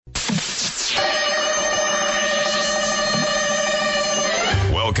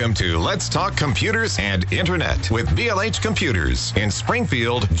Welcome to Let's Talk Computers and Internet with BLH Computers in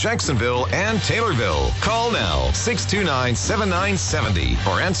Springfield, Jacksonville, and Taylorville. Call now 629-7970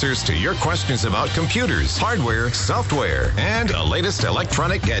 for answers to your questions about computers, hardware, software, and the latest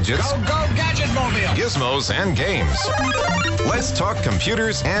electronic gadgets. Go Gadget Mobile! Gizmos and games. Let's Talk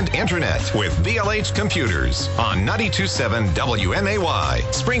Computers and Internet with BLH Computers on 92.7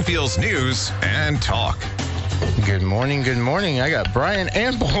 WMAY, Springfield's News and Talk. Good morning, good morning. I got Brian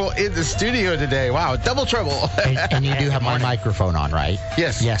Ample in the studio today. Wow, double trouble. And you do have my microphone on, right?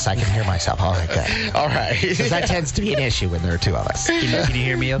 Yes. Yes, I can hear myself. All right, good. All right. Because that tends to be an issue when there are two of us. Can you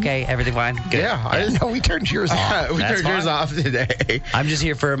hear me okay? Everything fine? Good. Yeah. No, we turned yours off. We That's turned yours fine. off today. I'm just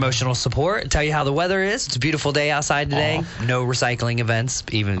here for emotional support. Tell you how the weather is. It's a beautiful day outside today. No recycling events,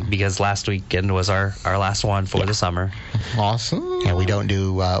 even because last weekend was our last one for the summer. Awesome. Yeah, we don't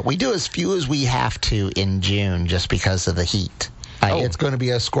do, we do as few as we have to in June just because of the heat. It's going to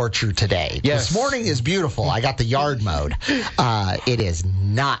be a scorcher today. Yes. This morning is beautiful. I got the yard mowed. It is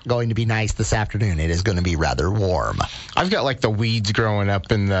not going to be nice this afternoon. It is going to be rather warm. I've got like the weeds growing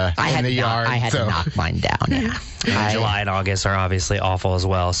up in the yard. I had to knock mine down. Yeah. July and August are obviously awful as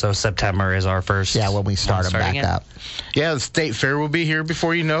well. So September is our first. Yeah, when we start them back up. Yeah, the State Fair will be here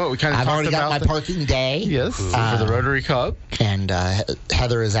before you know it. We kind of I've talked already got about my parking day. Yes, for the Rotary Club. And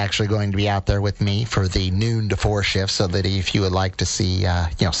Heather is actually going to be out there with me for the noon to 4 shift, so that if you would like to see,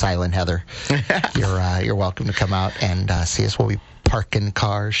 Silent Heather, you're welcome to come out and see us. We'll be parking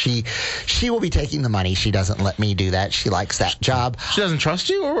cars. She will be taking the money. She doesn't let me do that. She likes that job. She doesn't trust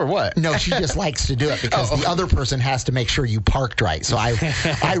you, or what? No, she just likes to do it because the other person has to make sure you parked right. So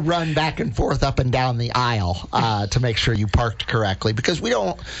I run back and forth up and down the aisle to make sure you parked correctly, because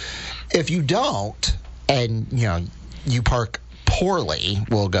if you don't, and you park poorly,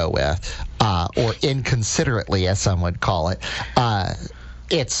 we'll go with, or inconsiderately, as some would call it,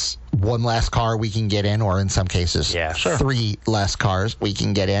 it's one less car we can get in, or in some cases, three less cars we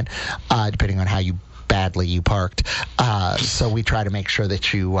can get in, depending on how badly you parked. So we try to make sure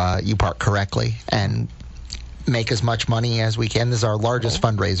that you park correctly and make as much money as we can. This is our largest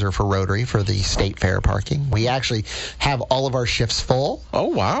fundraiser for Rotary for the State Fair parking. We actually have all of our shifts full. Oh,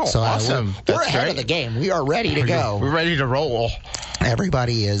 wow. So awesome. We're ahead of the game. We are ready to go. We're ready to roll.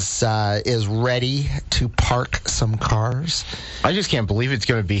 Everybody is ready to park some cars. I just can't believe it's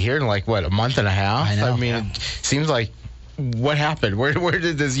going to be here in a month and a half? I know. I mean, it seems like, what happened? Where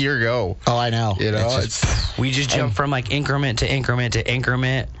did this year go? Oh, I know. We just jumped from increment to increment to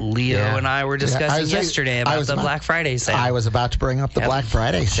increment. Leo and I were discussing yesterday about the Black Friday sale. I was about to bring up the Black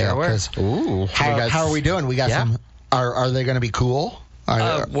Friday sale. Ooh. How are we doing? We got some. Are they going to be cool?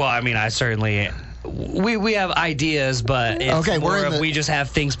 Well, I mean, I certainly. We have ideas, but it's we just have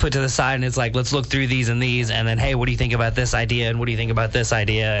things put to the side, and it's like, let's look through these, and then, hey, what do you think about this idea, and what do you think about this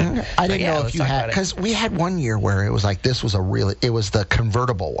idea? And I didn't know if you had, because we had one year where it was like, it was the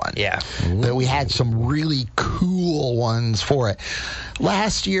convertible one. Yeah. That we had some really cool ones for it.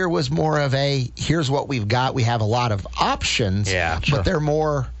 Last year was more of here's what we've got. We have a lot of options, but they're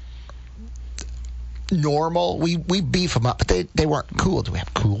more normal. We beef them up, but they weren't cool. Do we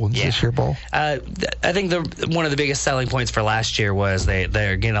have cool ones this year, Bo? I think one of the biggest selling points for last year was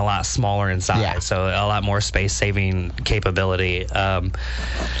they're getting a lot smaller in size, so a lot more space saving capability.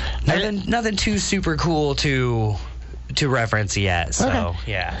 Nothing too super cool to reference yet. So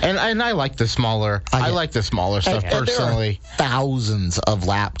and I like the smaller. I like the smaller stuff personally. There are thousands of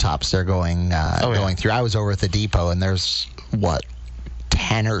laptops they're going through. I was over at the depot, and there's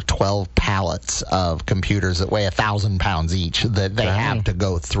 10 or 12 pallets of computers that weigh 1,000 pounds each that they have to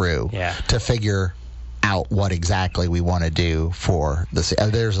go through to figure out what exactly we want to do for this.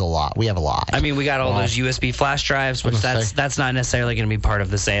 There's a lot. We have a lot. I mean, we got all those USB flash drives, which that's not necessarily going to be part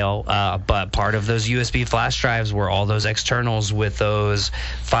of the sale, but part of those USB flash drives were all those externals with those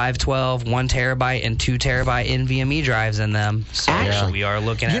 512, 1 terabyte, and 2 terabyte NVMe drives in them. So actually, we are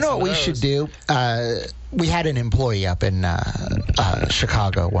looking at. You know what we should do? We had an employee up in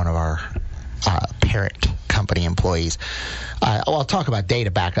Chicago, one of our parent company employees. I'll talk about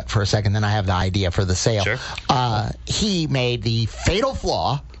data backup for a second, then I have the idea for the sale. Sure. He made the fatal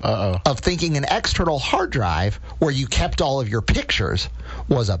flaw of thinking an external hard drive where you kept all of your pictures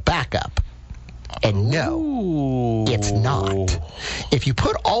was a backup. And no, it's not. If you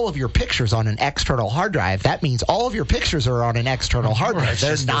put all of your pictures on an external hard drive, that means all of your pictures are on an external hard drive.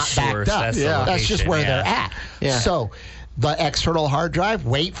 They're not backed up. That's just where they're at. Yeah. So the external hard drive,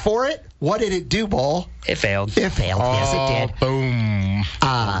 wait for it. What did it do, Bull? It failed. It failed. Yes, it did. Boom.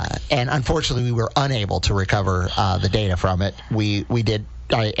 And unfortunately, we were unable to recover the data from it. We did,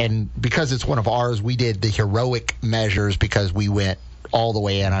 and because it's one of ours, we did the heroic measures because we went all the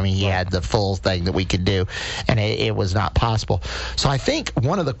way in. I mean, he had the full thing that we could do, and it was not possible. So I think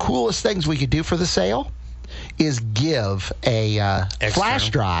one of the coolest things we could do for the sale is give a flash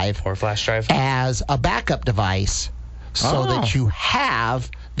drive as a backup device so that you have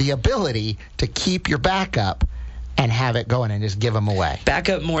the ability to keep your backup and have it going and just give them away.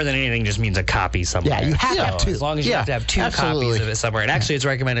 Backup more than anything just means a copy somewhere. Yeah, you have to have two. As long as you have to have two copies of it somewhere. And actually, it's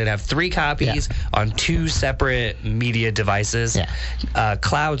recommended to have 3 copies on 2 separate media devices. Yeah.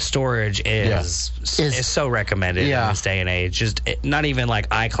 Cloud storage is so recommended in this day and age. Just not even like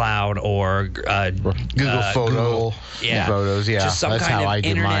iCloud or Google Photos. Yeah. Just some kind of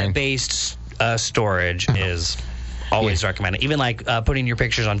internet-based storage is always recommended. Even like putting your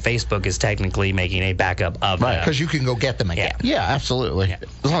pictures on Facebook is technically making a backup of them. Because you can go get them again. Yeah, absolutely. Yeah.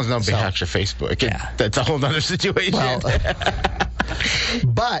 As long as nobody hacks your Facebook. That's a whole other situation. Well,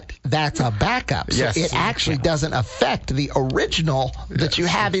 but that's a backup. So it actually doesn't affect the original that you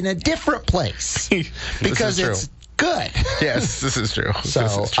have in a different place. Because it's good. Yes, this is true.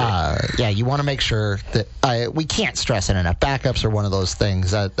 So, you want to make sure that we can't stress it enough. Backups are one of those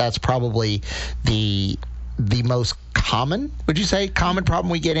things. That's probably the most common, would you say, common problem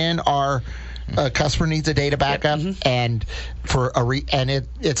we get in are a customer needs a data backup, and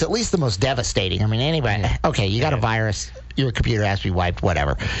it's at least the most devastating. I mean, anyway, okay, you got a virus, your computer has to be wiped,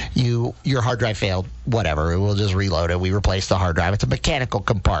 whatever. Your hard drive failed, whatever. We'll just reload it. We replace the hard drive. It's a mechanical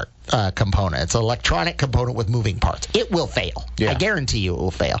component. It's an electronic component with moving parts. It will fail. I guarantee you it will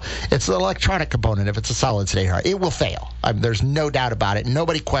fail. It's an electronic component. If it's a solid state hard, it will fail. There's no doubt about it.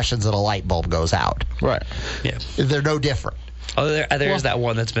 Nobody questions that a light bulb goes out. Right. Yeah. They're no different. Oh, there's that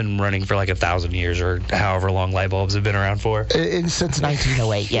one that's been running for like 1,000 years or however long light bulbs have been around for. Since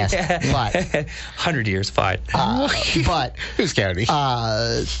 1908, yes. But 100 years, fine. But who's counting?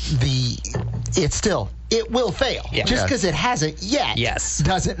 It will fail. Yeah. Just because it hasn't yet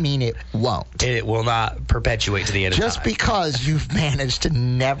doesn't mean it won't. It will not perpetuate to the end of time. Just because you've managed to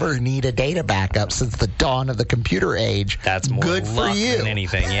never need a data backup since the dawn of the computer age, that's more good luck for you. Than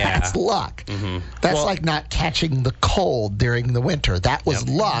anything. Yeah. That's luck. Mm-hmm. That's like not catching the cold during the winter. That was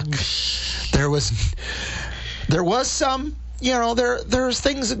luck. There was some, there's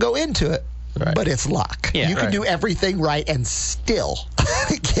things that go into it. Right. But it's luck. Yeah, you can do everything right and still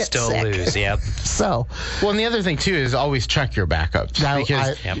get sick. Lose. Yep. So, and the other thing too is always check your backups.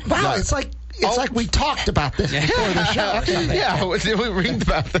 It's like we talked about this before the show. We read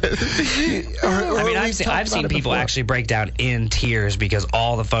about this. I've seen people actually break down in tears because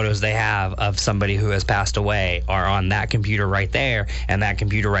all the photos they have of somebody who has passed away are on that computer right there, and that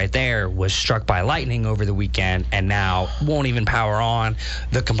computer right there was struck by lightning over the weekend and now won't even power on.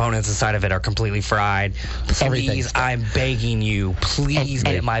 The components inside of it are completely fried. Please, I'm begging you, please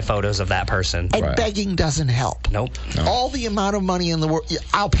get my photos of that person. And begging doesn't help. Nope. All the amount of money in the world,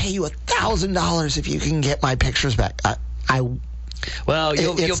 I'll pay you $1,000 if you can get my pictures back. You'll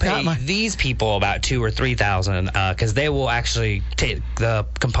pay these people about $2,000 or $3,000 because they will actually take the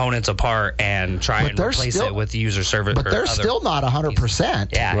components apart and try and replace it with user service. But they're still not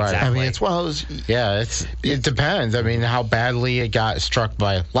 100%. Yeah, exactly. I mean, it's one of those. Yeah, it depends. I mean, how badly it got struck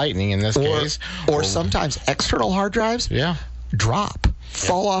by lightning in this case, or sometimes external hard drives. Drop.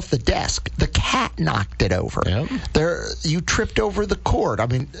 Fall off the desk. The cat knocked it over. You tripped over the cord. I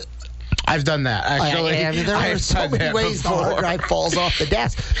mean, I've done that, actually. There are so many ways the hard drive falls off the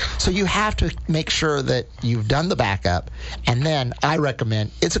desk. So you have to make sure that you've done the backup. And then I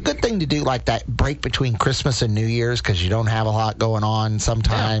recommend, it's a good thing to do like that break between Christmas and New Year's because you don't have a lot going on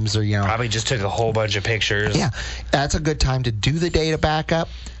sometimes. Or probably just took a whole bunch of pictures. Yeah, that's a good time to do the data backup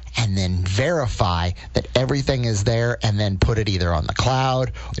and then verify that everything is there and then put it either on the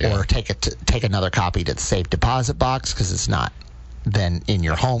cloud or take another copy to the safe deposit box because it's not then in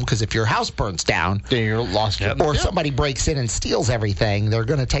your home, because if your house burns down, then you're lost. Or somebody breaks in and steals everything, they're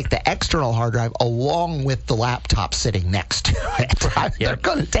going to take the external hard drive along with the laptop sitting next to it. They're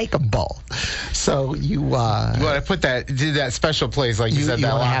going to take them both. So you put that special place like you said. You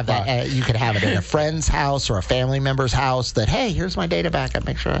want to have that. You could have it in a friend's house or a family member's house. That here's my data backup.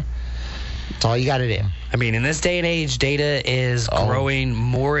 Make sure. That's all you got to do. I mean, in this day and age, data is growing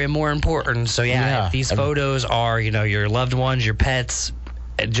more and more important. So, if these photos are, your loved ones, your pets,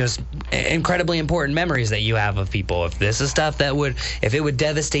 just incredibly important memories that you have of people. If this is stuff if it would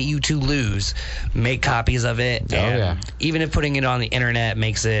devastate you to lose, make copies of it. Even if putting it on the internet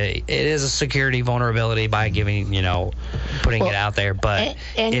it is a security vulnerability by putting it out there, but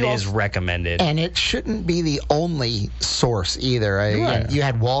it is recommended. And it shouldn't be the only source either. You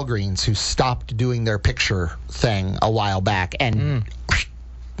had Walgreens who stopped doing their picture thing a while back, and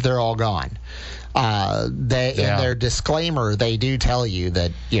they're all gone. In their disclaimer, they do tell you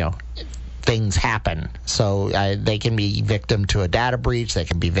that things happen. So they can be victim to a data breach. They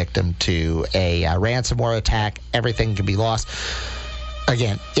can be victim to a ransomware attack. Everything can be lost.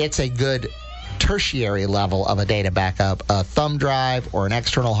 Again, it's a good tertiary level of a data backup. A thumb drive or an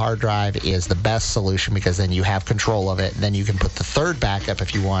external hard drive is the best solution, because then you have control of it. And then you can put the third backup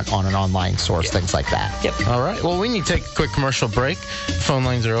if you want on an online source, things like that. Yep. All right. Well, we need to take a quick commercial break. Phone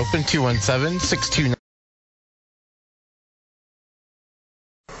lines are open, 217-629.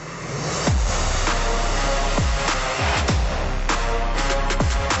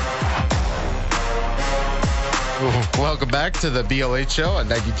 Welcome back to the BLH show on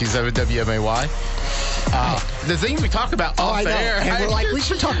 92.7 WMAY. The things we talk about off air. And we're like, we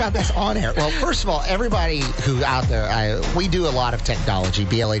should talk about this on air. Well, first of all, everybody who's out there, we do a lot of technology.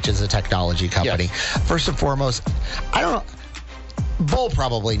 BLH is a technology company. Yes. First and foremost, I don't know. Bull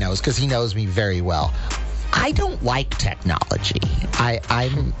probably knows, because he knows me very well. I don't like technology.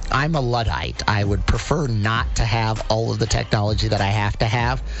 I'm a Luddite. I would prefer not to have all of the technology that I have to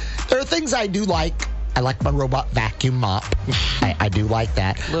have. There are things I do like. I like my robot vacuum mop. I do like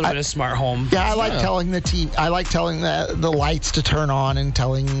that. A little bit of smart home. Yeah, I like telling the lights to turn on and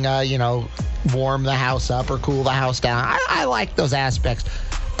telling warm the house up or cool the house down. I like those aspects.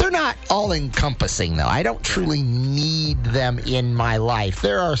 They're not all-encompassing, though. I don't truly need them in my life.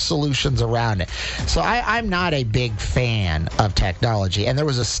 There are solutions around it. So I'm not a big fan of technology. And there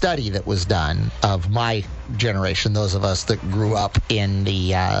was a study that was done of my generation, those of us that grew up in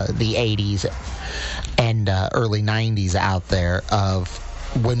the 80s and early 90s out there, of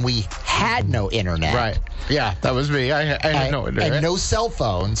when we had no internet. Right. Yeah, that was me. I had no internet. And no cell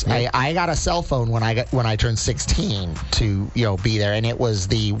phones. Yeah. I got a cell phone when I turned 16 to be there, and it was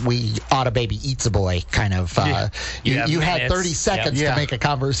the "we ought a baby eats a boy" kind of. You had 30 seconds to make a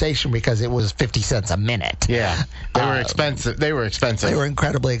conversation, because it was 50 cents a minute. Yeah, they were expensive. They were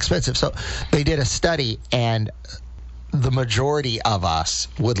incredibly expensive. So they did a study, and the majority of us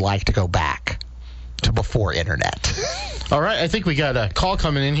would like to go back to before internet. All right, I think we got a call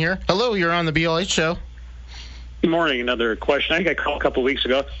coming in here. Hello, you're on the BLH show. Good morning. Another question. I think I called a couple of weeks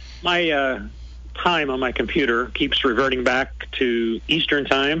ago. My time on my computer keeps reverting back to Eastern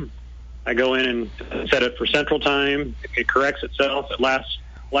time. I go in and set it for Central time. It corrects itself. It lasts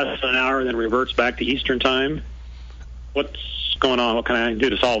less than an hour and then reverts back to Eastern time. What's going on? What can I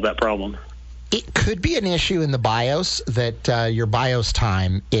do to solve that problem? It could be an issue in the BIOS that your BIOS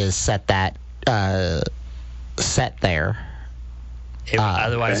time is set there.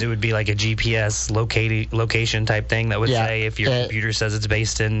 Otherwise, it would be like a GPS location type thing that would say if your computer says it's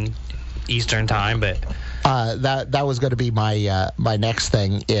based in Eastern time. But that was going to be my next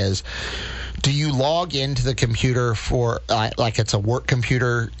thing is, do you log into the computer for like it's a work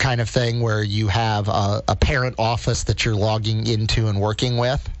computer kind of thing where you have a parent office that you're logging into and working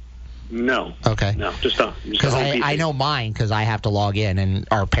with? No. Okay. No, just because I know mine, because I have to log in, and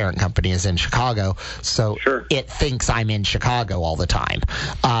our parent company is in Chicago, so it thinks I'm in Chicago all the time.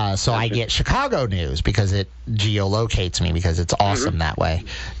 So I get Chicago news because it geolocates me, because it's awesome that way.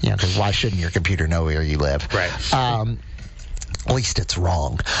 Because why shouldn't your computer know where you live? Right. At least it's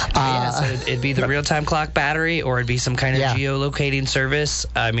wrong. So it'd be the real-time clock battery, or it'd be some kind of geolocating service.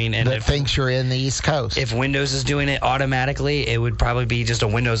 I mean, and that thinks you're in the East Coast. If Windows is doing it automatically, it would probably be just a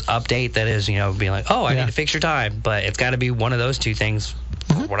Windows update that is, being like, oh, I need to fix your time. But it's got to be one of those two things,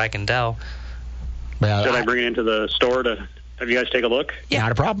 from what I can tell. Well, should I bring it into the store to have you guys take a look? Yeah,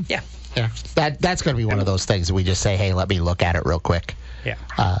 not a problem. Yeah. That's going to be one of those things that we just say, hey, let me look at it real quick. Yeah.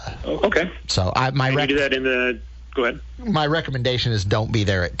 Okay. So Can you do that in the... Go ahead. My recommendation is don't be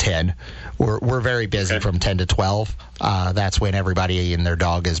there at 10. We're very busy from 10 to 12. That's when everybody and their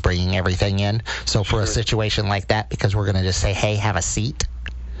dog is bringing everything in. So for a situation like that, because we're going to just say, hey, have a seat,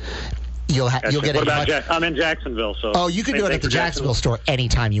 you'll get what about I'm in Jacksonville, so... Oh, you can do it at the Jacksonville store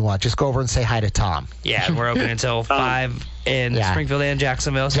anytime you want. Just go over and say hi to Tom. Yeah, we're open until 5 in Springfield and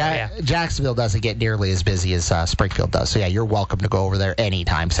Jacksonville. So Jacksonville doesn't get nearly as busy as Springfield does. So, you're welcome to go over there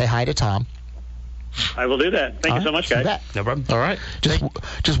anytime. Say hi to Tom. I will do that. Thank you so much, guys. No problem. All right.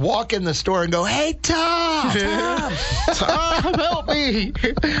 Just walk in the store and go, "Hey, Tom! Tom, help me!"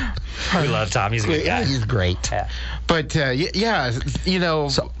 We love Tom. He's a good guy. He's great. Yeah. But yeah,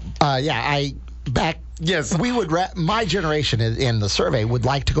 So, Yes. We would. My generation in the survey would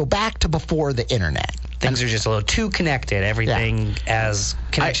like to go back to before the internet. Things are just a little too connected. Everything has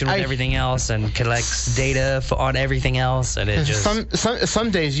connection with everything else and collects data on everything else, and it just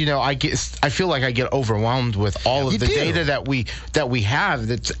some days, I feel like I get overwhelmed with all of the data that we have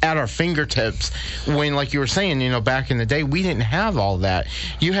that's at our fingertips. When, like you were saying, back in the day, we didn't have all that.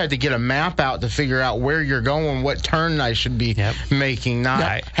 You had to get a map out to figure out where you're going, what turn I should be making,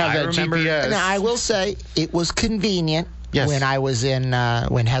 not have that GPS. Now, I will say it was convenient when I was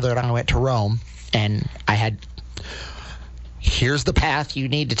when Heather and I went to Rome. And I had, here's the path you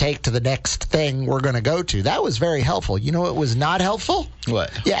need to take to the next thing we're going to go to. That was very helpful. You know, it was not helpful.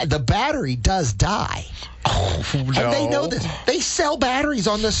 What? Yeah, the battery does die. Oh, no. And they know this. They sell batteries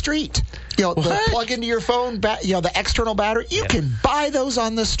on the street. The plug into your phone, the external battery. You can buy those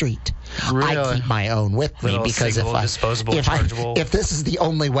on the street. Really? I keep my own with me because if this is the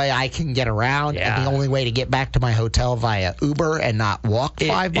only way I can get around and the only way to get back to my hotel via Uber and not walk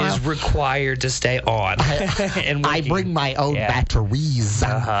 5 miles, it is required to stay on. I bring my own batteries.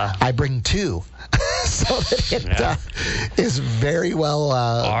 I bring 2. So that it is very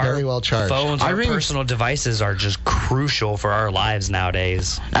well charged. Phones, our personal devices are just crucial for our lives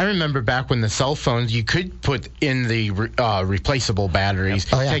nowadays. I remember back when the cell phones, you could put in the replaceable batteries.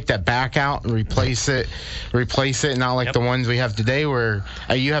 Take that back out and replace it. Not like the ones we have today where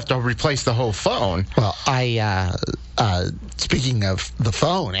you have to replace the whole phone. Well, speaking of the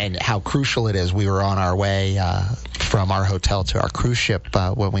phone and how crucial it is, we were on our way from our hotel to our cruise ship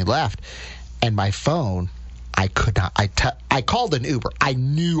when we left. And my phone, I could not. I called an Uber. I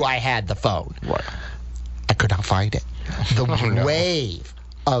knew I had the phone. What? I could not find it. The wave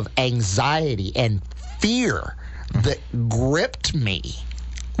of anxiety and fear that gripped me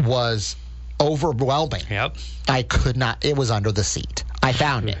was overwhelming. Yep. I could not. It was under the seat. I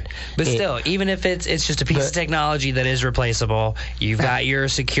found it. But still, even if it's just a piece of technology that is replaceable, you've got your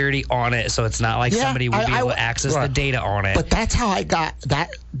security on it, so it's not like somebody would be able to access the data on it. But that's how I got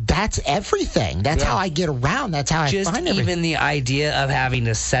that. That's everything. That's how I get around. That's how I find everything. Just even the idea of having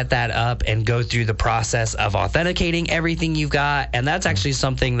to set that up and go through the process of authenticating everything you've got, and that's actually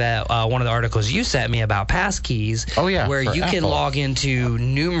something that one of the articles you sent me about passkeys, where you can log into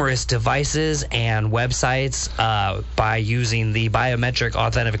numerous devices and websites by using the biometric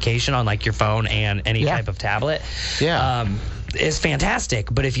authentication on like your phone and any type of tablet. Is fantastic.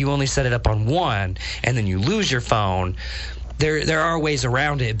 But if you only set it up on one and then you lose your phone, there are ways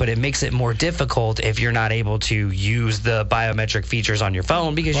around it, but it makes it more difficult if you're not able to use the biometric features on your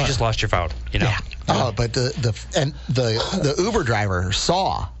phone because you just lost your phone. But the Uber driver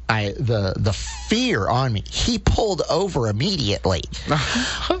saw the fear on me. He pulled over immediately.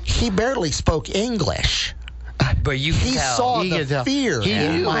 He barely spoke English. But he saw the fear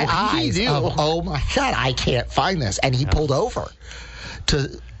in my eyes of, oh my God, I can't find this. And he pulled over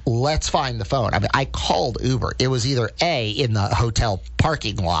to, let's find the phone. I mean, I called Uber. It was either A, in the hotel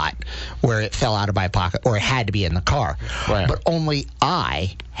parking lot where it fell out of my pocket, or it had to be in the car. Right. But only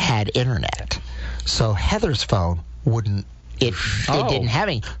I had internet. So Heather's phone wouldn't. It didn't have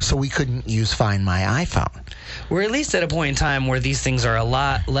any, so we couldn't use Find My iPhone. We're at least at a point in time where these things are a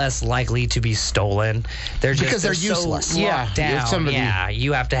lot less likely to be stolen. They're useless. So locked down.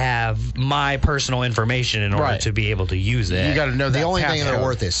 You have to have my personal information in order to be able to use it. You got to know the only thing they're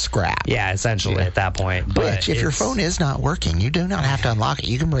worth is scrap. Yeah, essentially at that point. Which, if your phone is not working, you do not have to unlock it.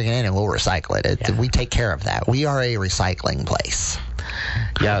 You can bring it in and we'll recycle it. We take care of that. We are a recycling place.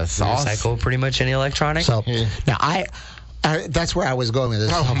 Yeah, it's recycle pretty much any electronic. So now that's where I was going with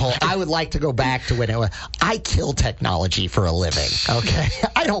this whole. I would like to go back to when I kill technology for a living. Okay,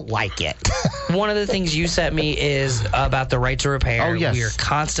 I don't like it. One of the things you sent me is about the right to repair. Oh, yes. We are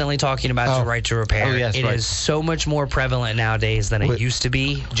constantly talking about the right to repair. Oh, yes, it is so much more prevalent nowadays than it used to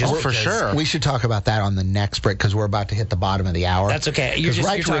be. For sure. We should talk about that on the next break because we're about to hit the bottom of the hour. That's okay. You're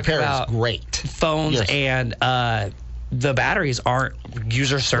talking repair about is great. Phones and the batteries aren't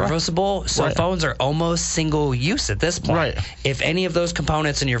user serviceable, so phones are almost single use at this point. Right. If any of those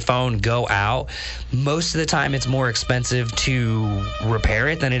components in your phone go out, most of the time it's more expensive to repair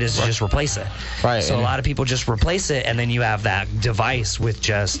it than it is to just replace it. Right. So a lot of people just replace it, and then you have that device with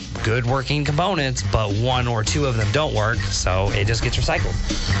just good working components, but one or two of them don't work, so it just gets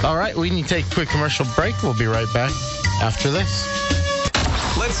recycled. All right, we need to take a quick commercial break. We'll be right back after this.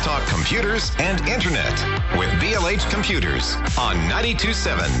 Let's Let's talk computers and internet with BLH Computers on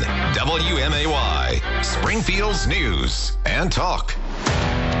 92.7 WMAY, Springfield's News and Talk.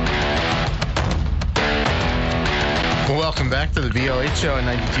 Welcome back to the BLH Show on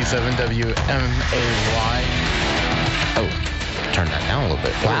 92.7 WMAY. Oh. Turn that down a little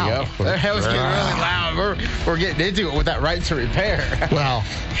bit. Wow. There we go. That was getting really loud. We're getting into it with that right to repair. Well,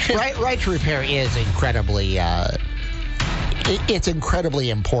 right to repair is incredibly it's incredibly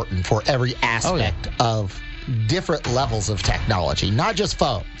important for every aspect of different levels of technology, not just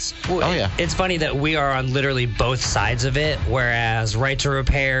phones. It's funny that we are on literally both sides of it, whereas right to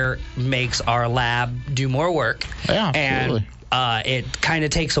repair makes our lab do more work. Yeah, absolutely. And it kind of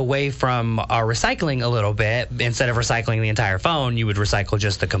takes away from our recycling a little bit. Instead of recycling the entire phone, you would recycle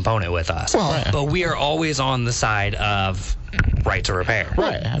just the component with us. Well, but we are always on the side of right to repair.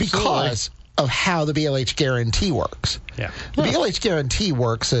 Right, because of how the BLH guarantee works. Yeah. The BLH guarantee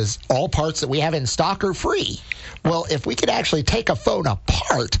works as all parts that we have in stock are free. Well, if we could actually take a phone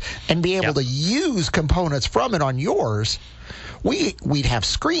apart and be able to use components from it on yours, we'd have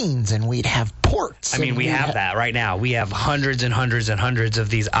screens and we'd have ports. I mean, we have that right now. We have hundreds and hundreds and hundreds of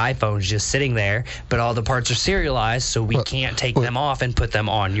these iPhones just sitting there, but all the parts are serialized, so we can't take them off and put them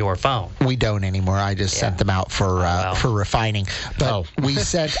on your phone. We don't anymore. I just sent them out for refining. But we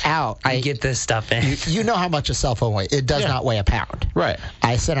sent out. I get this stuff in. You know how much a cell phone weighs. It does not weigh a pound. Right.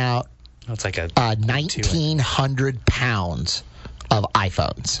 I sent out it's like a 1,900 pounds of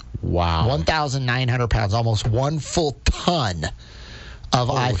iPhones. Wow. 1,900 pounds, almost 1 full ton of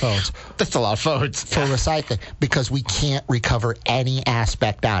iPhones. That's a lot of phones. For recycling, because we can't recover any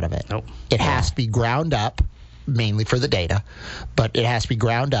aspect out of it. Nope. It has to be ground up, mainly for the data, but it has to be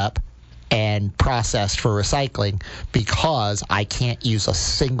ground up and processed for recycling because I can't use a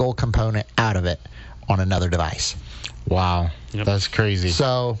single component out of it on another device. Wow. Yep. That's crazy.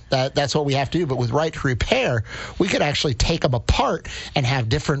 So that's what we have to do. But with right to repair, we could actually take them apart and have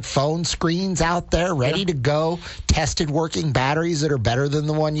different phone screens out there ready to go, tested working batteries that are better than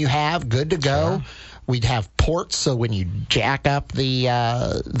the one you have, good to go. Sure. We'd have ports, so when you jack up the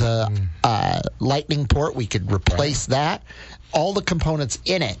lightning port, we could replace that. All the components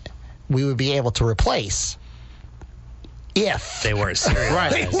in it, we would be able to replace. If they weren't serialized.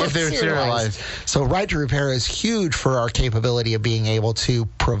 Right, if they were serialized. So right to repair is huge for our capability of being able to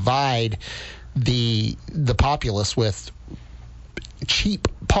provide the populace with cheap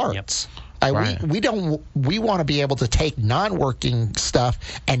parts. We want to be able to take non-working stuff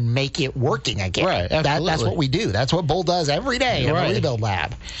and make it working again. Right, that's what we do. That's what Bull does every day in the rebuild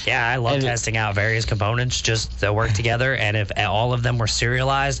lab. Yeah, I love testing out various components just that work together. And if all of them were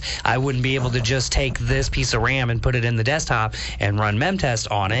serialized, I wouldn't be able to just take this piece of RAM and put it in the desktop and run memtest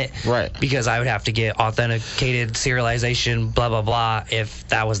on it. Right. Because I would have to get authenticated serialization, blah, blah, blah, if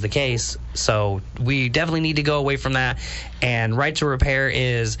that was the case. So we definitely need to go away from that. And right to repair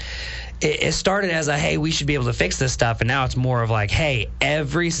is... It started as hey, we should be able to fix this stuff, and now it's more of like, hey,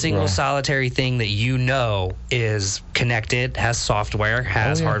 every single solitary thing that you know is connected, has software,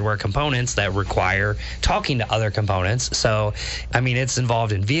 has hardware components that require talking to other components. So, I mean, it's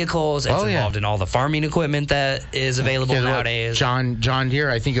involved in vehicles, it's involved in all the farming equipment that is available nowadays. John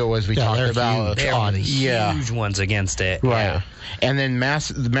Deere, I think it was, we talked about. They're one of the huge ones against it. Right. Yeah. And then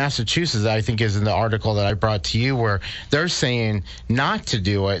Massachusetts, I think, is in the article that I brought to you, where they're saying not to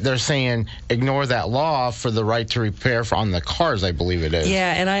do it. They're saying ignore that law for the right to repair on the cars, I believe it is.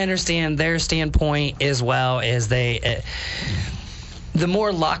 Yeah, and I understand their standpoint as well. Is the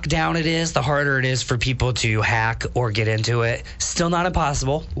more locked down it is, the harder it is for people to hack or get into it. Still not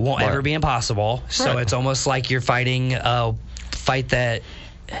impossible. Won't ever be impossible. So it's almost like you're fighting a fight that...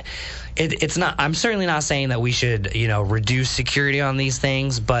 It's not. I'm certainly not saying that we should, reduce security on these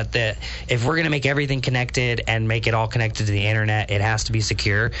things, but that if we're going to make everything connected and make it all connected to the internet, it has to be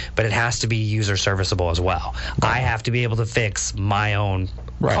secure, but it has to be user serviceable as well. I have to be able to fix my own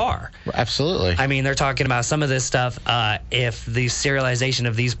car. Absolutely. I mean, they're talking about some of this stuff. If the serialization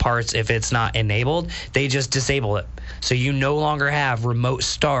of these parts, if it's not enabled, they just disable it. So you no longer have remote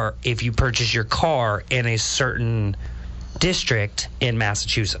start if you purchase your car in a certain district in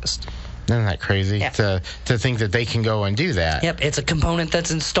Massachusetts. Isn't that crazy to think that they can go and do that? Yep, it's a component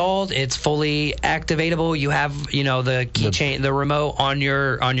that's installed. It's fully activatable. You have, the keychain, the remote on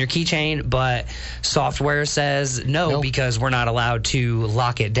your keychain, but software says no, because we're not allowed to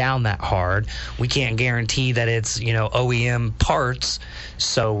lock it down that hard. We can't guarantee that it's, OEM parts,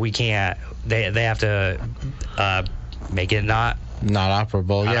 so we can't. They have to make it not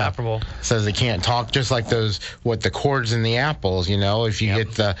operable. operable. Says it can't talk, just like the cords in the Apples, if you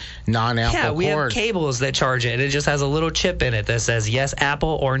get the non-Apple cord. Yeah, we have cables that charge it, and it just has a little chip in it that says yes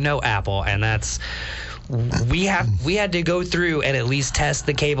Apple or no Apple, and that's we had to go through and at least test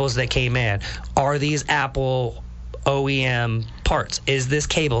the cables that came in. Are these Apple OEM parts? Is this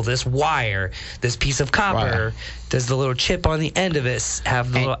cable, this wire, this piece of copper, does the little chip on the end of it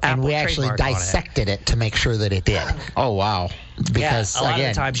have the little Apple and we actually dissected it to make sure that it did. Oh, wow. Because a lot of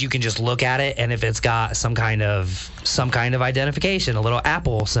the times you can just look at it, and if it's got some kind of identification, a little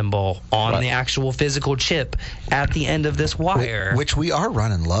Apple symbol on the actual physical chip at the end of this wire, which we are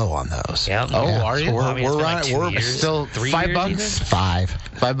running low on those. Yep. Oh, are you? So we're running. We're still $5.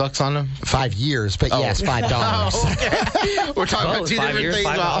 $5 on them. 5 years, but yes, $5. Oh, okay. We're talking about two different things.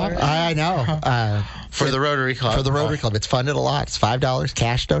 I know. For the Rotary Club. For the Rotary Club. It's funded a lot. It's $5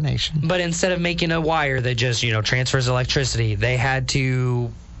 cash donation. But instead of making a wire that just, transfers electricity, they had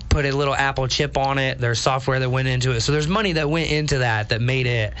to put a little Apple chip on it. There's software that went into it. So there's money that went into that made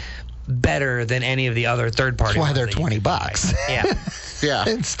it better than any of the other third-party ones. That's why they're $20. Yeah. Yeah.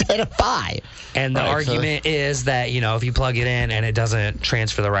 Instead of $5. And the argument is that, if you plug it in and it doesn't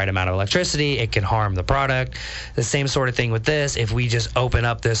transfer the right amount of electricity, it can harm the product. The same sort of thing with this. If we just open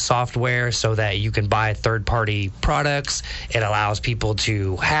up this software so that you can buy third-party products, it allows people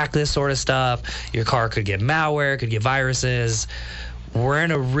to hack this sort of stuff. Your car could get malware, could get viruses. We're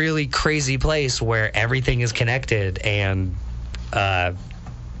in a really crazy place where everything is connected, and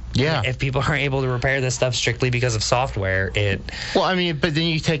if people aren't able to repair this stuff strictly because of software, Well, but then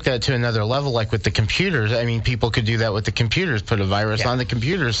you take that to another level, like with the computers. People could do that with the computers, put a virus on the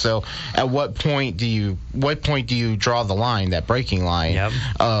computers. So at what point do you draw the line, that breaking line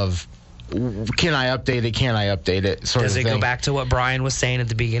of can I update it, can't I update it, Does it go back to what Brian was saying at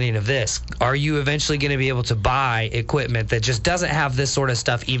the beginning of this? Are you eventually going to be able to buy equipment that just doesn't have this sort of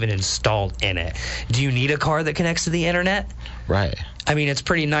stuff even installed in it? Do you need a car that connects to the internet? Right. It's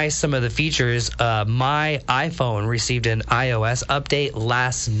pretty nice, some of the features. My iPhone received an iOS update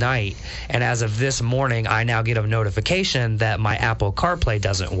last night, and as of this morning, I now get a notification that my Apple CarPlay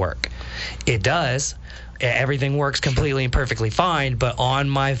doesn't work. It does. Everything works completely and perfectly fine, but on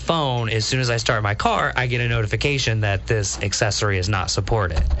my phone, as soon as I start my car, I get a notification that this accessory is not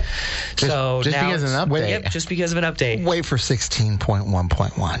supported. Just because of an update. Yep, just because of an update. Wait for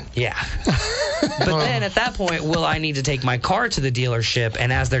 16.1.1. Yeah. But then at that point, will I need to take my car to the dealership,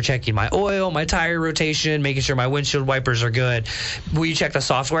 and as they're checking my oil, my tire rotation, making sure my windshield wipers are good, will you check the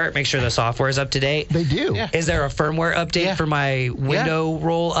software, make sure the software is up to date? They do. Yeah. Is there a firmware update for my window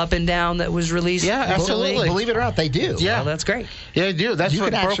roll up and down that was released? Yeah, absolutely. Believe it or not, they do. Yeah, well, that's great. Yeah, they do. That's you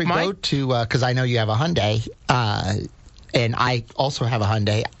what can actually go to, because I know you have a Hyundai, and I also have a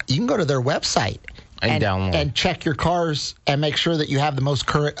Hyundai. You can go to their website and check your cars and make sure that you have the most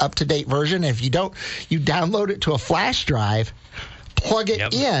current, up-to-date version. If you don't, you download it to a flash drive, plug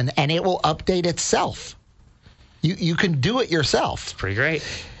it in, and it will update itself. You can do it yourself. It's pretty great.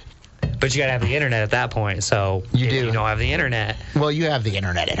 But you got to have the internet at that point. So if you don't have the internet. Well, you have the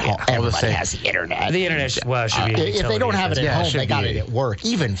internet at home. Everybody has the internet. The internet should be if they don't have it at home, they got it at work.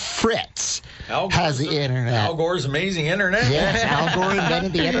 Even Fritz has the internet. Al Gore's amazing internet. Yes, Al Gore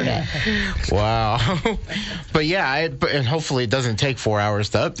invented the internet. Wow. But and hopefully it doesn't take 4 hours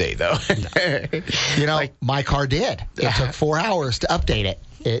to update, though. My car did. It took 4 hours to update it.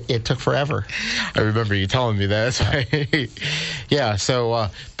 It took forever. I remember you telling me that. Yeah. So,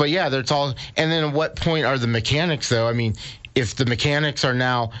 but that's all. And then at what point are the mechanics, though? If the mechanics are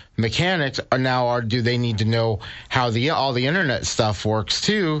now do they need to know how all the internet stuff works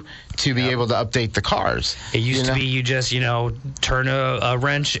too to be able to update the cars? It used to be you just turn a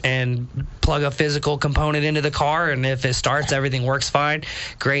wrench and plug a physical component into the car, and if it starts, everything works fine.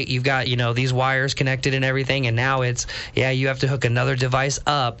 Great, you've got these wires connected and everything, and now it's you have to hook another device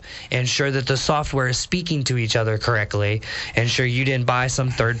up, ensure that the software is speaking to each other correctly, ensure you didn't buy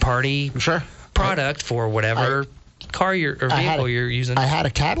some third-party product for whatever car vehicle you're using. I had a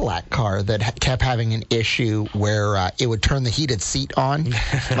Cadillac car that kept having an issue where it would turn the heated seat on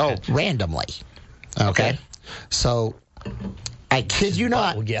randomly. Okay. So I kid you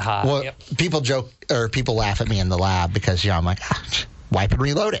not. Would get hot. Well, people joke or people laugh at me in the lab because I'm like, wipe and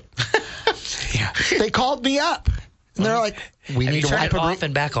reload it. They called me up. And they're like, we need to wipe off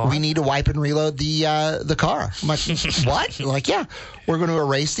and back on. We need to wipe and reload the car. I'm like, what? They're like, yeah, we're going to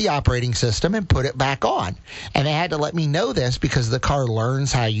erase the operating system and put it back on. And they had to let me know this because the car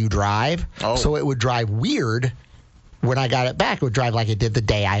learns how you drive. Oh. So it would drive weird when I got it back. It would drive like it did the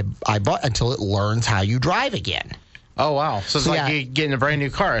day I bought until it learns how you drive again. Oh, wow. So it's like you getting a brand new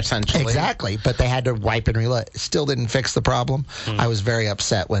car, essentially. Exactly. But they had to wipe and reload. Still didn't fix the problem. I was very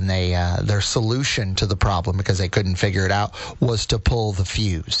upset when their solution to the problem, because they couldn't figure it out, was to pull the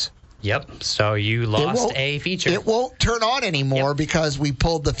fuse. Yep. So you lost a feature. It won't turn on anymore because we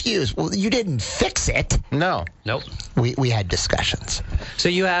pulled the fuse. Well, you didn't fix it. No. Nope. We had discussions. So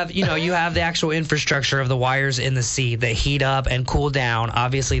you have the actual infrastructure of the wires in the seat that heat up and cool down.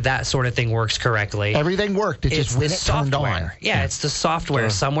 Obviously, that sort of thing works correctly. Everything worked. It's just when it turned on. Yeah, it's the software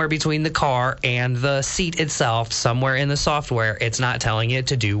somewhere between the car and the seat itself. Somewhere in the software, it's not telling it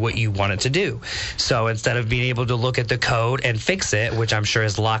to do what you want it to do. So instead of being able to look at the code and fix it, which I'm sure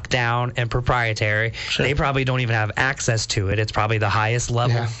is locked down and proprietary, they probably don't even have access to it. It's probably the highest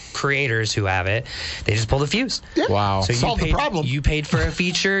level creators who have it. They just pull the fuse. Yeah. Wow. So solve the problem. You paid for a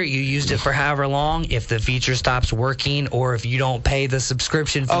feature. You used it for however long. If the feature stops working, or if you don't pay the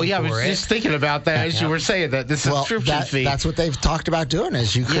subscription fee I was just thinking about that as you were saying that. The subscription fee. That's what they've talked about doing,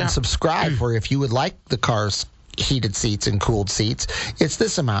 is you can subscribe for, if you would like the car's heated seats and cooled seats, it's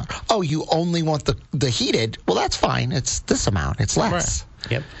this amount. Oh, you only want the heated? Well, that's fine. It's this amount. It's less. Right.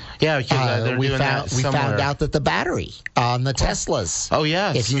 Yep. Yeah, because we found out that the battery on the Teslas. Oh,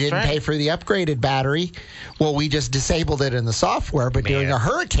 yes. If you didn't pay for the upgraded battery, well, we just disabled it in the software. But during a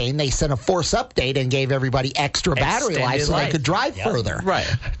hurricane, they sent a force update and gave everybody extra battery life so they could drive further.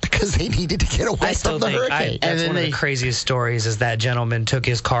 Right. Because they needed to get away from the hurricane. That's one of the craziest stories, is that gentleman took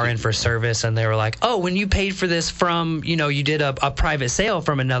his car in for service, and they were like, oh, when you paid for this from, you did a private sale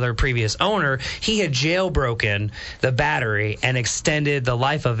from another previous owner, he had jailbroken the battery and extended the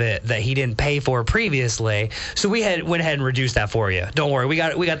life of it that he didn't pay for previously. So we went ahead and reduced that for you. Don't worry, we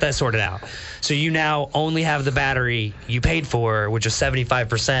got that sorted out. So you now only have the battery you paid for, which is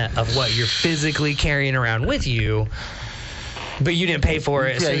 75% of what you're physically carrying around with you. But you didn't pay for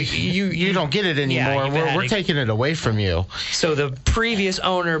it, so you don't get it anymore. We're taking it away from you. So the previous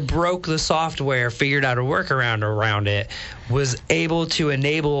owner broke the software, figured out a workaround around it, was able to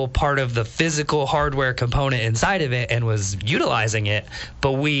enable part of the physical hardware component inside of it, and was utilizing it.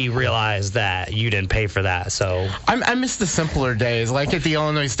 But we realized that you didn't pay for that. So I miss the simpler days, like at the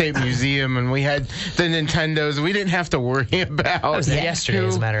Illinois State Museum, and we had the Nintendos. We didn't have to worry about. I was there yesterday,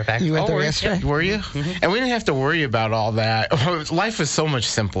 as a matter of fact. You went there yesterday? Were you? Mm-hmm. And we didn't have to worry about all that. Life was so much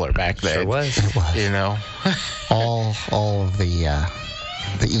simpler back then. Sure was. It was. all of the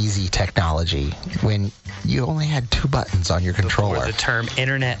easy technology when you only had 2 buttons on your controller. Before the term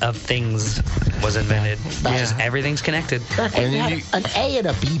Internet of Things was invented. Everything's connected. And you had an A and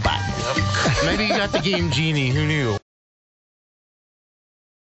a B button. Maybe you got the Game Genie. Who knew?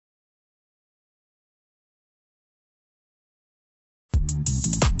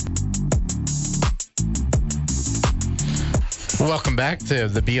 Welcome back to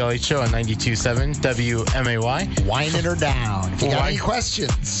the BLH Show on 92.7 WMAY. Wining her down. If you got any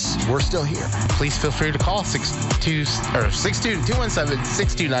questions, we're still here. Please feel free to call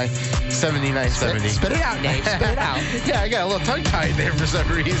 217-229-7970. Spit it out, Dave. Spit it out. Yeah, I got a little tongue-tied there for some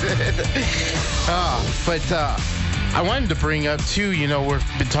reason. But I wanted to bring up, too,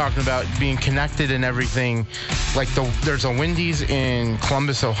 we've been talking about being connected and everything. Like, there's a Wendy's in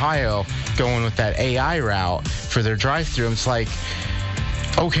Columbus, Ohio, going with that AI route for their drive-thru. It's like,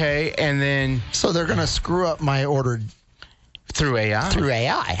 okay, and then... So they're going to screw up my order... Through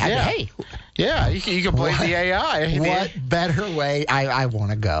AI. Hey. Yeah, you can blame the AI. What better way? I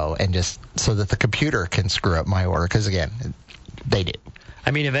want to go and just... So that the computer can screw up my order. Because, again, they do.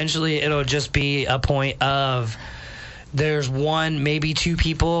 I mean, eventually it'll just be a point of... There's 1, maybe 2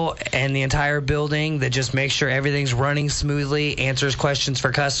 people in the entire building that just make sure everything's running smoothly, answers questions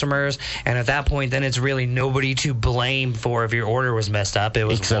for customers, and at that point, then it's really nobody to blame for if your order was messed up. It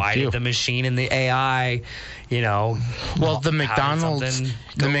was why did the machine and the AI, Well, the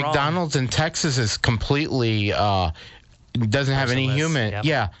McDonald's in Texas is completely doesn't have any human.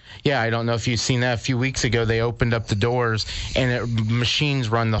 Yep. Yeah. I don't know if you've seen that. A few weeks ago, they opened up the doors and machines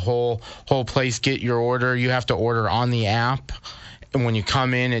run the whole place. Get your order. You have to order on the app. And when you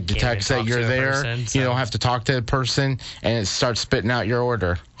come in, it detects that you're there. You don't have to talk to the person, and it starts spitting out your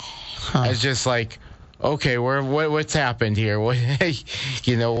order. It's just like, okay, what's happened here? What?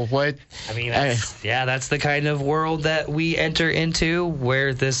 What? I mean, that's the kind of world that we enter into,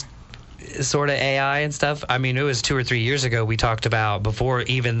 where this sort of AI and stuff. I mean, it was 2 or 3 years ago we talked about, before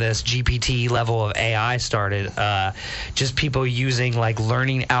even this GPT level of AI started, just people using like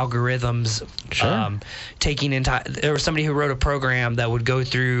learning algorithms. Sure. There was somebody who wrote a program that would go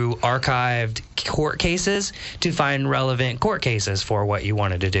through archived court cases to find relevant court cases for what you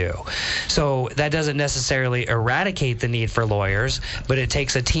wanted to do. So that doesn't necessarily eradicate the need for lawyers, but it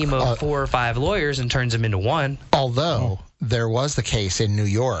takes a team of 4 or 5 lawyers and turns them into one. Although there was the case in New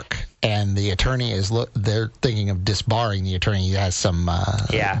York, and the attorney they're thinking of disbarring the attorney. He has some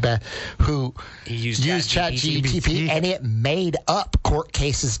who used ChatGPT, and it made up court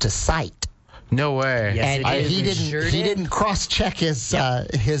cases to cite. No way. Yes, and he didn't cross-check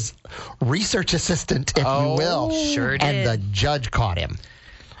his research assistant, if you will. Sure did. And the judge caught him.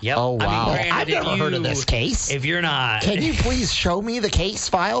 Yep. Oh, wow. I mean, I've never heard of this case. If you're not, can you please show me the case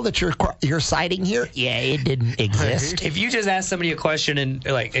file that you're citing here? Yeah, it didn't exist. If you just ask somebody a question and,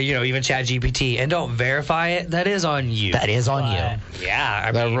 like, even ChatGPT, and don't verify it, that is on you. That is on you. Yeah,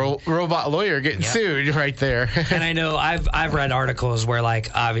 I that mean, robot lawyer getting sued right there. And I know I've read articles where, like,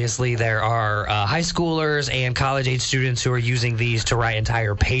 obviously there are high schoolers and college age students who are using these to write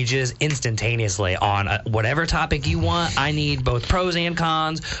entire pages instantaneously on whatever topic you want. I need both pros and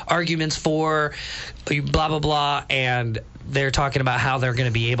cons, arguments for blah blah blah, and they're talking about how they're going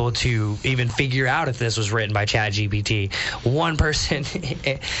to be able to even figure out if this was written by ChatGPT. One person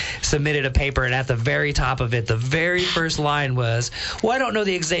submitted a paper, and at the very top of it, the very first line was, well, I don't know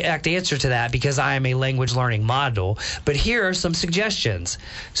the exact answer to that because I am a language learning model, but here are some suggestions.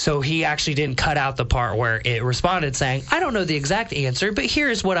 So he actually didn't cut out the part where it responded saying, I don't know the exact answer, but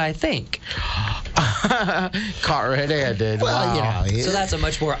here's what I think. Caught red-handed. Well, wow. So that's a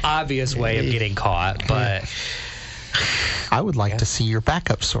much more obvious way of getting caught, but I would like to see your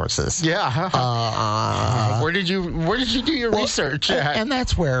backup sources. Yeah. Where did you do your research at? And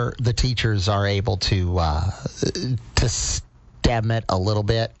that's where the teachers are able to stem it a little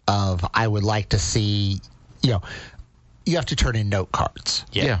bit. I would like to see, you have to turn in note cards.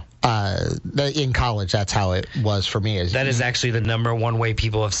 Yeah. In college, that's how it was for me. That is actually the number one way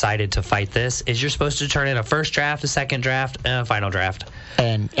people have cited to fight this, is you're supposed to turn in a first draft, a second draft, and a final draft.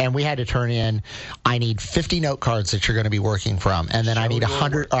 And we had to turn in, I need 50 note cards that you're going to be working from, and then I need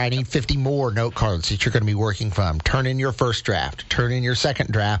 100, or I need 50 more note cards that you're going to be working from. Turn in your first draft, turn in your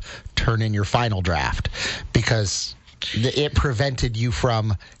second draft, turn in your final draft, because it prevented you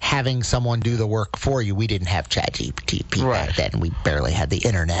from having someone do the work for you. We didn't have ChatGPT back then. We barely had the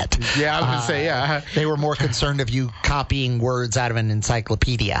internet. Yeah, I was going to say, yeah. They were more concerned of you copying words out of an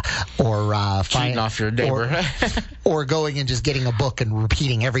encyclopedia, or cheating off your neighbor, or going and just getting a book and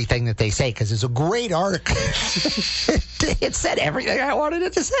repeating everything that they say, because it's a great article. It said everything I wanted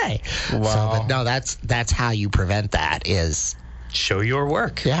it to say. Wow. So, but no, that's how you prevent that, is show your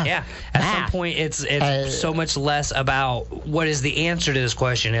work. Yeah. At some point, it's so much less about what is the answer to this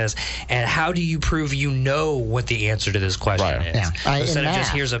question is, and how do you prove you know what the answer to this question is. Yeah. Instead of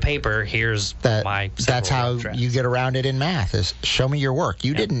just, here's a paper, here's my that's how drafts. you get around it in math, is show me your work.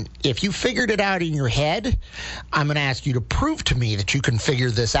 You didn't, if you figured it out in your head, I'm going to ask you to prove to me that you can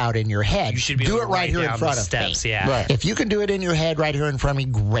figure this out in your head. You should be do able it to right here in front of steps, me. Yeah. Right. If you can do it in your head right here in front of me,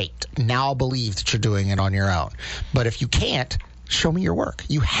 great. Now I'll believe that you're doing it on your own. But if you can't, show me your work.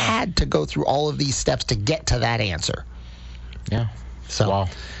 You had to go through all of these steps to get to that answer. Yeah. So wow.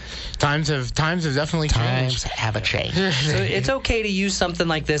 Times have definitely changed. Times have a change. So it's okay to use something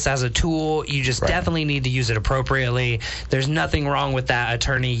like this as a tool. You just definitely need to use it appropriately. There's nothing wrong with that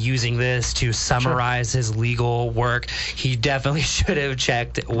attorney using this to summarize his legal work. He definitely should have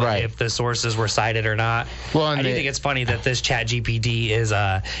checked if the sources were cited or not. Well, I do think it's funny that this ChatGPT is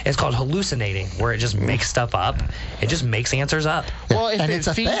it's called hallucinating, where it just makes stuff up. It just makes answers up. Well, and it's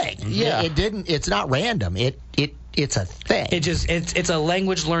a thing. Yeah. It's not random. It's a thing. It's a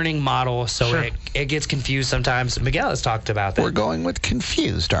language learning model, so it gets confused sometimes. Miguel has talked about that. We're going with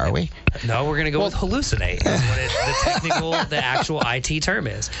confused, are we? No, we're going to go with hallucinate. That's what the actual IT term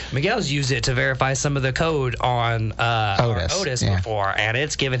is. Miguel's used it to verify some of the code on Otis before, and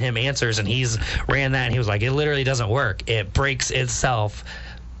it's given him answers, and he's ran that, and he was like, it literally doesn't work. It breaks itself.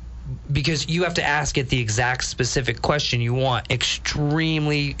 Because you have to ask it the exact specific question you want,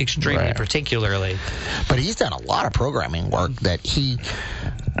 extremely particularly. But he's done a lot of programming work that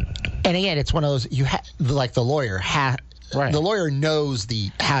and again, it's one of those, like the lawyer the lawyer knows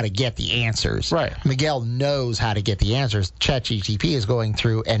how to get the answers. Right. Miguel knows how to get the answers. ChatGPT is going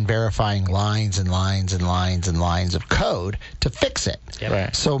through and verifying lines and lines and lines and lines of code to fix it. Yep.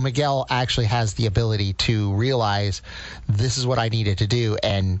 Right. So Miguel actually has the ability to realize this is what I needed to do,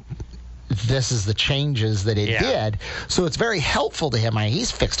 and this is the changes that it did. So it's very helpful to him. I mean,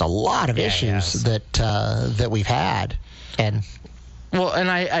 he's fixed a lot of issues that we've had. And well, and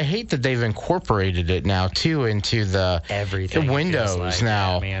I hate that they've incorporated it now too into the Windows like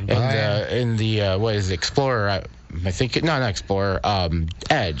now. In the what is it, Explorer? I think not Explorer.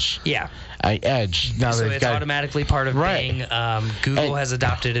 Edge. Yeah. Edge. Now so it's automatically part of Bing. Google has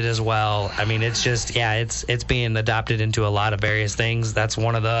adopted it as well. I mean, it's just it's being adopted into a lot of various things. That's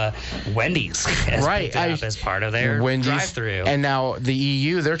one of the Wendy's has picked it up as part of their drive-through. And now the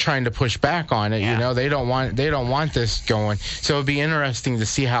EU, they're trying to push back on it. You know, they don't want this going. So it'd be interesting to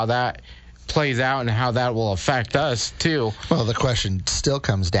see how that plays out and how that will affect us too. Well, the question still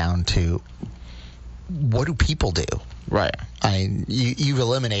comes down to, what do people do? Right. I mean, you're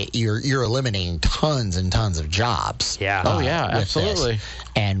eliminating tons and tons of jobs. Yeah. Absolutely. This.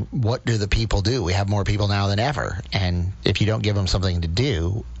 And what do the people do? We have more people now than ever. And if you don't give them something to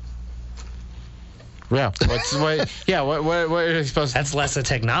do. Yeah. What are they supposed to? That's less a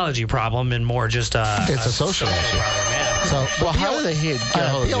technology problem and more just it's a social issue. So, how do they hit?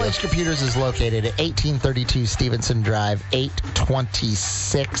 BLH Computers is located at 1832 Stevenson Drive,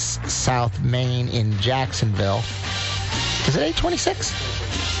 826 South Main in Jacksonville. Is it 826?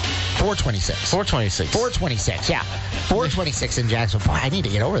 426. 426. 426, yeah. 426 in Jacksonville. Boy, I need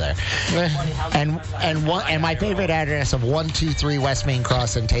to get over there. And my favorite address of 123 West Main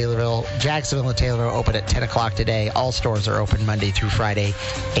Cross in Taylorville. Jacksonville and Taylorville open at 10 o'clock today. All stores are open Monday through Friday,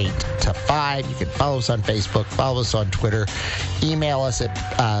 8 to 5. You can follow us on Facebook, follow us on Twitter, email us at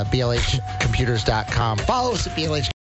blhcomputers.com. Follow us at BLH